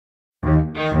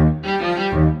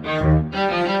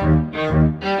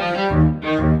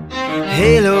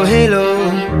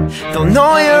Don't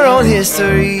know your own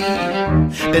history.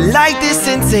 Been like this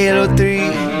since Halo 3,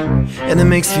 and it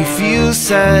makes me feel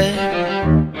sad.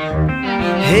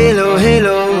 Halo,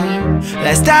 Halo,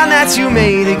 last time that you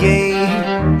made a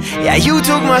game, yeah, you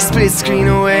took my split screen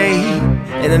away,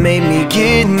 and it made me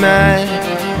get mad.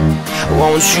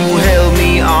 Won't you help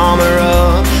me armor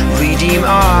up, redeem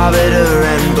Arbiter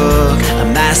and Book, a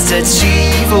Master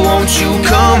Chief, or won't you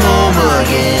come home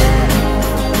again?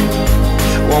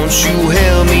 Won't you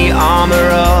help me armor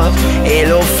up,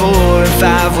 Halo 4 and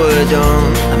 5 were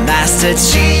done, a Master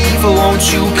Chief, or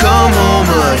won't you come home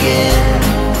again?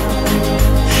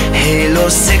 Halo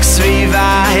 6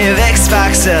 revive,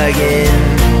 Xbox again.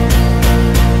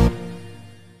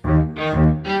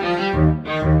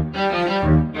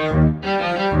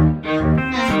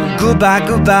 Goodbye,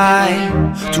 goodbye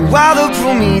to all the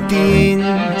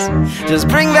Prometheans. Just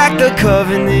bring back the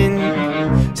Covenant.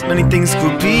 So many things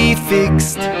could be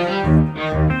fixed,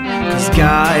 cause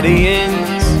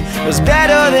Guardians was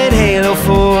better than Halo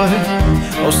 4.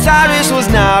 Osiris was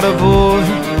not aboard,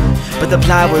 but the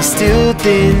plot was still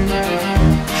thin.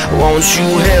 Won't you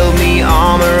help me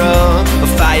armor up, a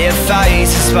firefight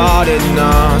to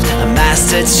Spartanus, a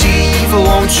Master Chief, or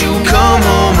won't you come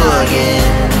home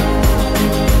again?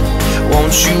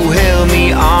 Won't you help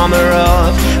me armor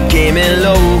up, gaming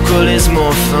local is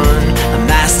more fun, a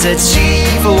Master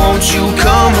Chief, or won't you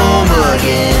come home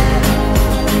again?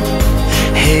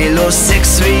 Halo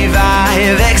 6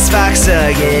 revive, Xbox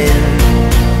again.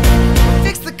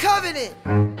 Fix the Covenant.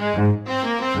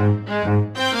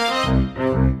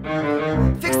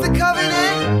 Fix the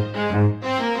Covenant.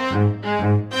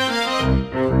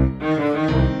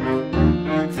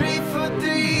 3 for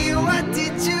 3, what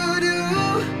did you do?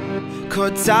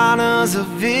 Cortana's a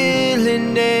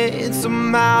villain and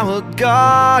somehow a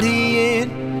guardian.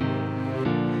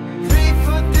 3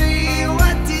 for 3,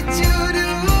 what did you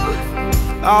do?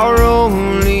 Our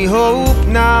only hope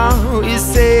now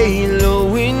is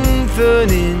Halo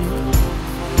Infinite.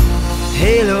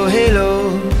 Halo,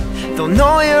 Halo, don't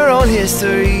know your own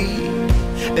history.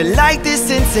 Been like this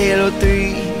since Halo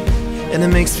 3, and it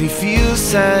makes me feel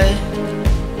sad.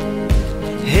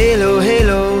 Halo,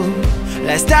 Halo,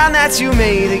 last time that you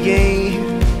made a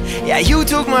game, yeah, you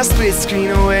took my split screen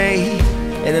away,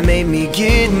 and it made me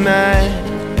get mad.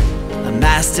 A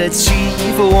Master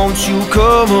Chief, or won't you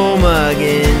come home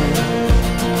again?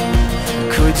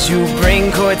 Could you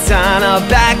bring Cortana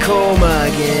back home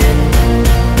again?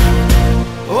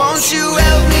 Won't you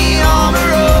help me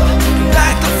armor up,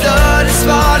 back the flood and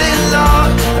Spartan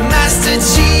Lord, a Master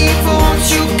Chief, or won't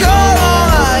you come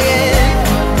home again?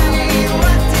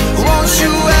 Won't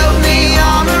you help me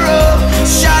armor up,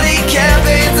 shoddy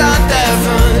campaigns aren't that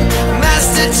fun,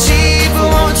 Master Chief, or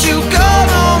won't you come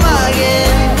home again?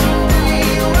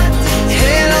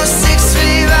 Halo 6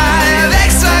 revive,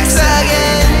 Xbox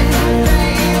again.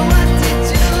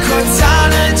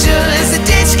 Cortana just a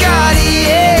ditch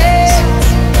guardian.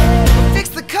 Fix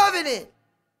the Covenant.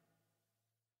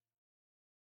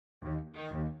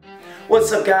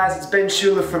 What's up, guys? It's Ben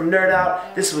Schuller from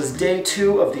NerdOut. This was day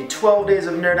 2 of the 12 Days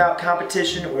of NerdOut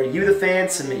competition, where you, the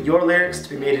fans, submit your lyrics to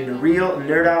be made into real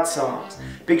NerdOut songs.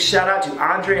 Big shout out to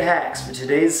Hackz for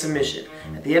today's submission.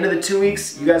 At the end of the 2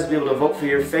 weeks, you guys will be able to vote for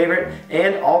your favorite,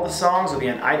 and all the songs will be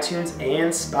on iTunes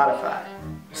and Spotify.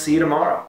 See you tomorrow.